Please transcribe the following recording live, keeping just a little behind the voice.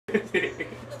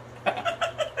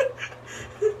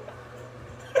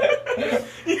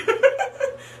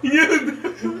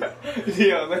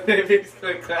Yo, let that bitch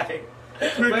click clack.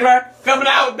 Coming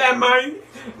out with that mind.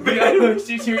 Yo,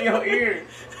 shoot you in your ear.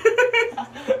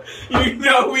 You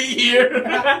know we here.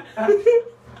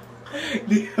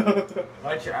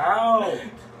 Watch out.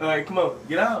 Alright, come on,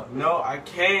 get out. No, I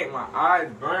can't. My eyes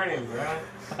burning,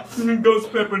 bro.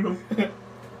 Ghost peppering them.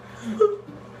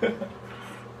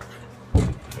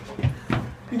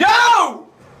 No!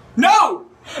 No!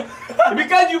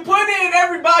 Because you put it in,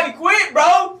 everybody quit,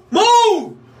 bro.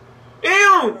 Move!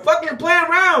 Damn, fucking playing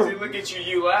See, around. look at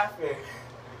you laughing.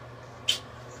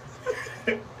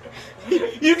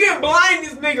 You can blind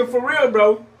this nigga for real,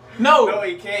 bro. No. No,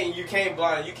 he can't. You can't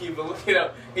blind. You keep looking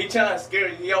up. He trying to scare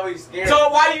you. He always scared. So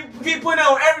why you keep putting it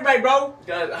on everybody, bro?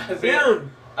 Guys,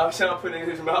 Damn. I was trying to put it in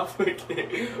his mouth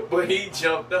again, but he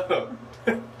jumped up.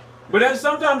 But that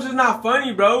sometimes it's not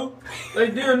funny, bro.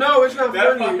 Like, dude, no, it's not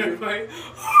That funny. fucking funny.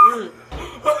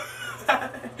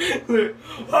 Look.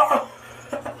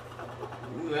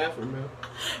 You laughing, man.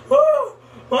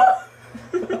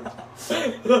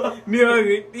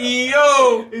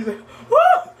 Yo, He's like,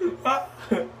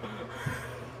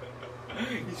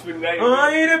 he's spinning out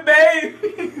I ain't a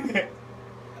baby.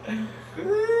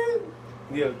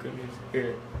 Yo, come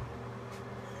here.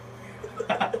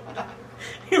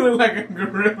 He look like a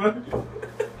gorilla.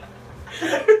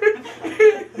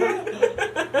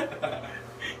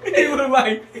 He look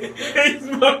like he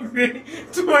smoked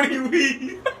 20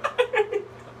 weed.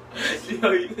 Yo,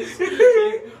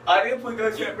 I didn't put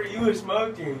ghost pepper. You were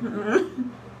smoking.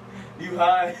 You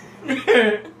high.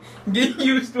 Get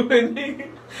used to it, nigga.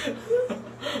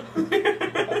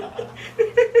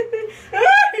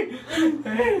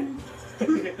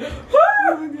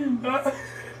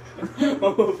 I'm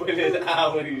gonna put it in the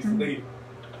eye when you sleep.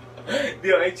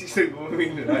 Yo, ain't you sleeping with me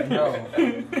tonight? No.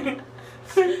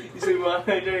 You sleeping with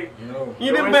Andre? No.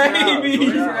 You the baby.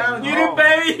 You the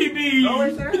baby. No,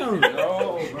 it's not. No,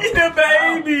 bro. You the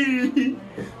baby.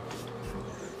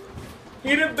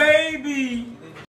 You the baby.